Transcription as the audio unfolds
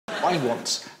I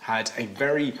once had a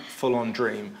very full-on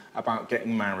dream about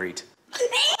getting married.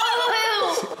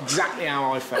 Exactly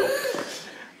how I felt.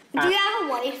 Do you have a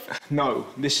wife? No,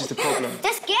 this is the problem.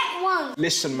 Just get one.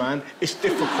 Listen, man, it's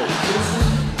difficult.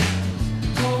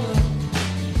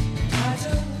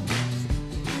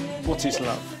 What is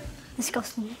love?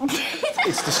 Disgusting.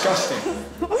 It's disgusting.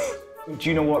 Do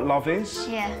you know what love is?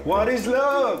 Yeah. What is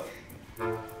love?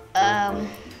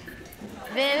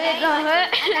 Baby, don't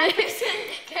hurt.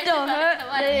 Don't hurt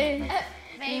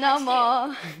me no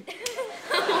more.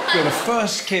 You're the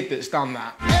first kid that's done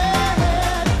that.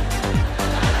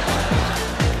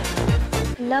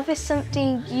 Love is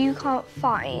something you can't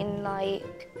find,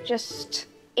 like, just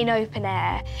in open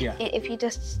air. Yeah. If you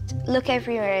just look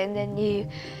everywhere and then you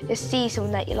just see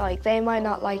someone that you like, they might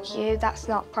not like you. That's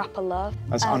not proper love.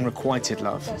 That's unrequited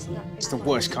love. That's not. It's the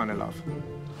worst kind of love.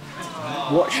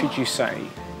 What should you say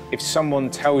if someone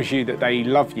tells you that they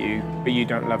love you, but you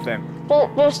don't love them?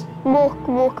 Just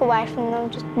walk away from them.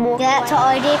 Just walk away. That's what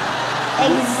I did.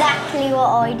 Exactly what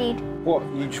I did. What?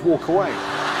 You just walk away?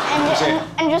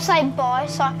 And just say bye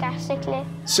sarcastically.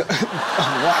 So, wow.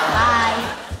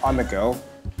 Bye. I'm a girl,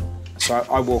 so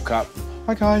I walk up.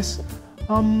 Hi guys.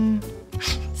 I'm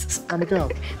a girl.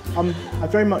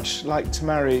 I'd very much like to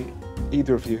marry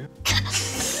either of you.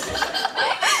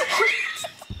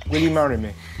 Will you marry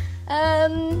me?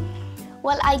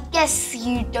 Well, I guess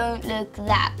you don't look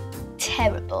that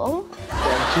terrible.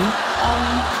 Thank you.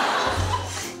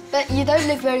 But you don't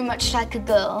look very much like a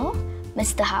girl,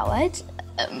 Mr. Howard.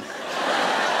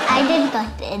 I did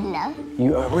get in love.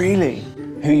 You are really?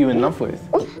 Who are you in love with?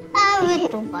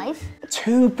 With 2 boys.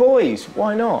 2 boys?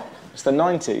 Why not? It's the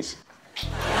 90s.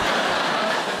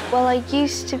 Well, I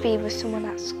used to be with someone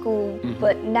at school,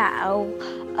 but now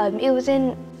it was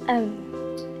in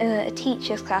a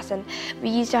teacher's class, and we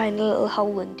used to find a little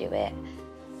hole and do it.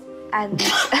 And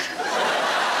sorry,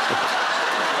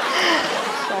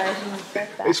 I shouldn't have said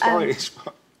that. It's fine, it's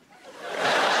fine.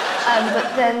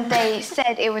 But then they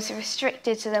said it was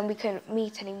restricted, so then we couldn't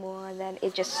meet anymore, and then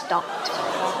it just stopped.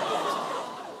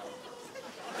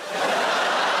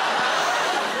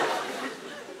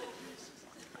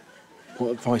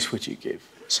 What advice would you give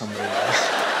somebody?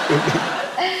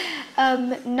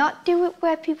 Not do it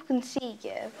where people can see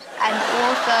you, and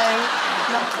also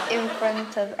not in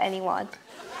front of anyone.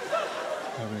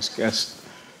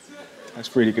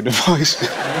 That's really good advice.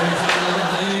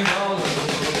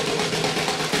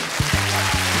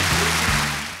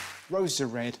 Roses are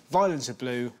red, violets are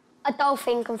blue. A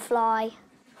dolphin can fly.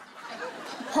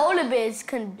 Polar bears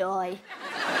can die.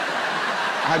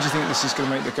 How do you think this is going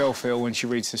to make the girl feel when she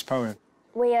reads this poem?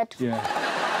 Weird. Yeah.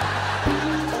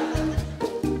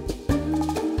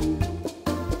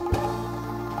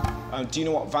 Do you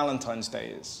know what Valentine's Day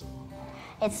is?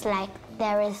 It's like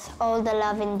there is all the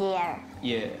love in the air.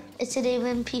 Yeah. It's a day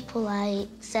when people, like,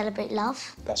 celebrate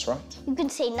love. That's right. You can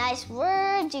say nice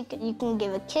words, you can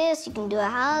give a kiss, you can do a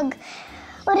hug.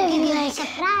 Whatever you like. A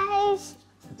surprise.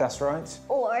 That's right.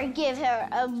 Or give her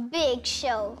a big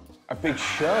show. A big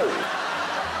show?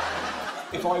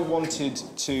 If I wanted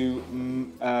to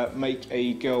make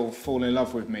a girl fall in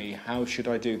love with me, how should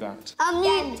I do that?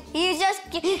 You just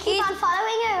keep on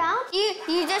following her around. You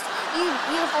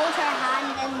hold her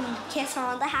hand and kiss her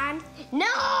on the hand.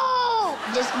 No,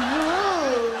 just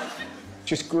groove.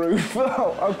 Just groove.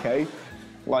 Oh, okay.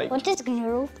 Like. What does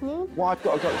groove mean? Well, I've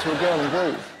got to go to a girl and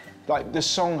groove. Like the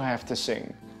song I have to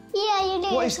sing. Yeah, you do.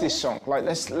 What is this song? Like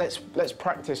let's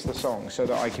practice the song so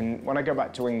that I can when I go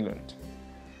back to England.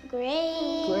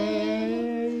 Great.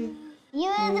 Great. You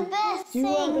are the best You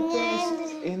thing are the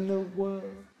best in the world.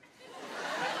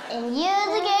 And you're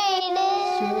the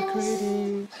greatest. You're the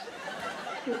greatest.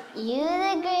 You're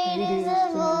the greatest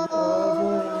of all.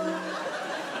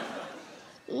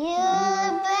 You're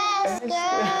the best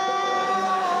girl.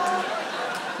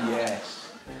 Yes.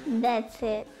 That's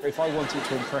it. If I wanted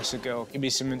to impress a girl, give me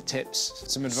some tips,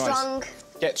 some advice. Strong.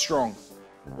 Get strong.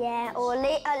 Yeah, or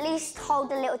at least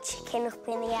hold a little chicken up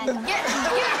in the air.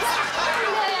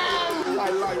 I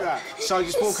like that. So I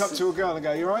just walk up to a girl and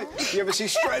go, you all right? You ever see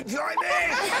strength like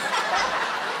this?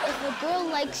 If a girl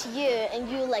likes you and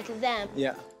you like them,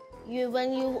 Yeah.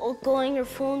 When you go on your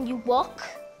phone, you walk.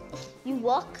 You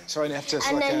walk. So I have to,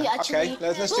 And then you actually... okay,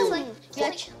 let's do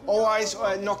it. Always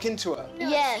knock into her.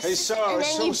 Yes. Hey, sorry, And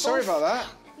then you sorry both about that.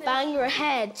 Bang your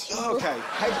head. Okay,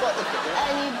 headbutt the...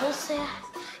 And you both say...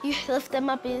 You lift them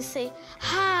up and you say,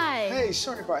 hi. Hey,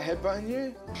 sorry about headbutting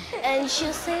you. And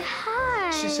she'll say, hi.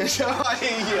 She says, hi,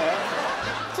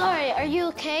 yeah. Sorry, are you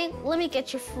okay? Let me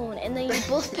get your phone. And then you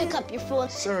both pick up your phone.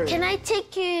 Sorry. Can I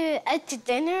take you out to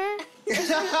dinner?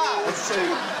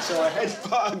 So I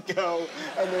headbutt a girl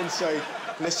and then say,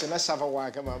 listen, let's have a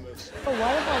wag at Mama's. But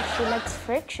what about she likes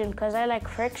friction? Because I like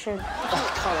friction. I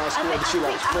can't ask her whether she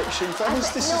likes friction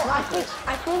first. This is madness.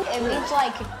 I think it means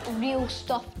like real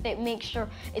stuff that makes sure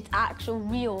it's actual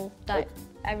real, that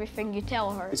everything you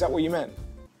tell her. Is that what you meant?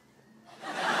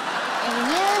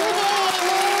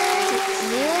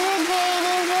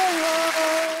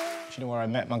 Do you know where I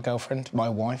met my girlfriend, my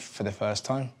wife, for the first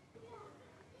time?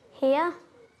 Here?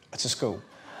 At a school.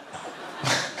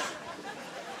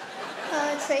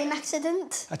 Train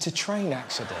accident. At a train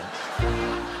accident.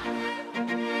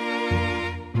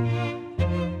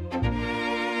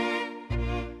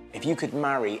 If you could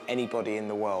marry anybody in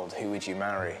the world, who would you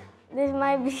marry? This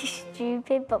might be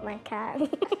stupid, but my cat.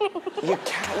 Your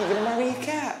cat? You're gonna marry your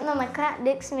cat? No, my cat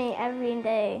licks me every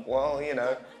day. Well, you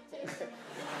know.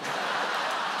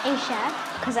 A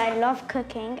chef, because I love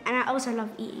cooking and I also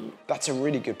love eating. That's a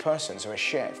really good person, so a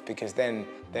chef, because then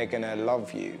they're gonna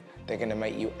love you. They're gonna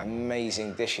make you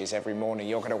amazing dishes every morning.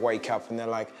 You're gonna wake up and they're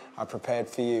like, I prepared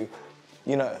for you,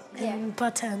 you know. Yeah,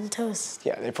 butter and toast.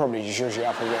 Yeah, they probably just usually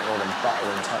up a bit more than butter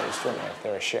and toast, wouldn't they, if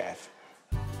they're a chef.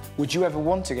 Would you ever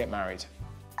want to get married?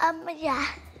 Yeah,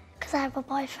 because I have a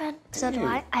boyfriend. So do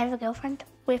I. I have a girlfriend.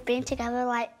 We've been together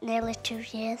like nearly 2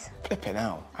 years. Flipping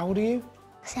out. How old are you?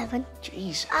 7.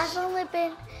 Jesus. I've only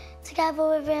been together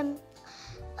with him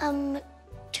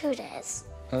 2 days.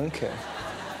 Okay.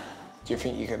 Do you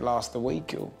think you could last the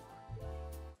week, or?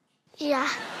 Yeah.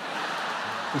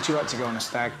 Would you like to go on a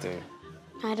stag do?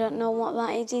 I don't know what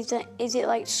that is. Is it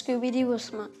like Scooby-Doo or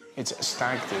something? It's a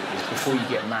stag do. It's before you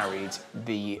get married,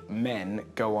 the men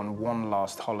go on one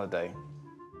last holiday.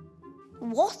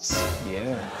 What?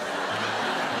 Yeah.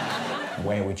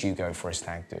 Where would you go for a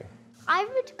stag do? I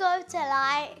would go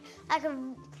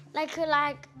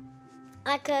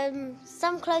to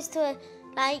some close to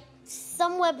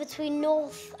somewhere between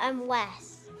north and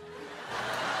west.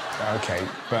 Okay,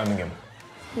 Birmingham.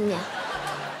 Yeah.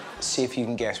 See if you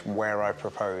can guess where I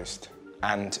proposed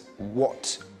and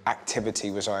what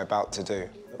activity was I about to do.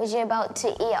 Was you about to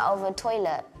eat out of a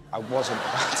toilet? I wasn't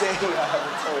about to eat out of a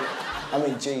toilet. I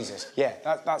mean, Jesus. Yeah,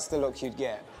 that's the look you'd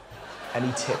get.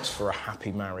 Any tips for a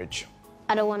happy marriage?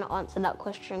 I don't want to answer that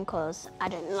question because I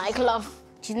don't like love.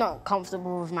 She's not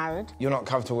comfortable with marriage. You're not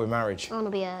comfortable with marriage? I want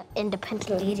to be an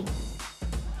independent lady.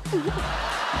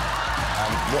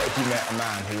 What if you met a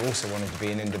man who also wanted to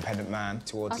be an independent man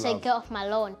towards I'll love? say, get off my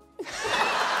lawn.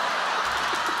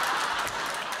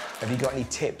 Have you got any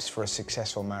tips for a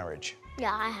successful marriage?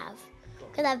 Yeah, I have.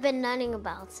 Because I've been learning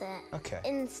about it. Okay.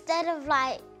 Instead of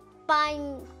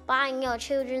buying your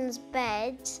children's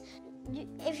beds,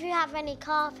 if you have any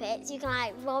carpets, you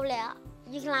can roll it up.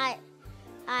 You can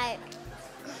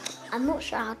I'm not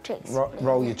sure how to explain.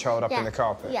 Roll your child up in the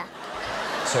carpet? Yeah.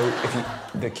 So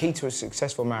the key to a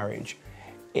successful marriage,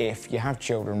 if you have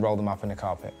children, roll them up in the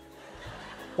carpet.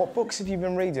 What books have you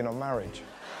been reading on marriage?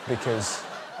 Because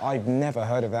I've never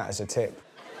heard of that as a tip.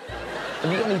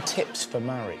 Have you got any tips for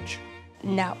marriage?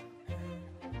 No.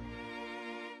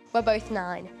 We're both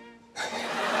 9.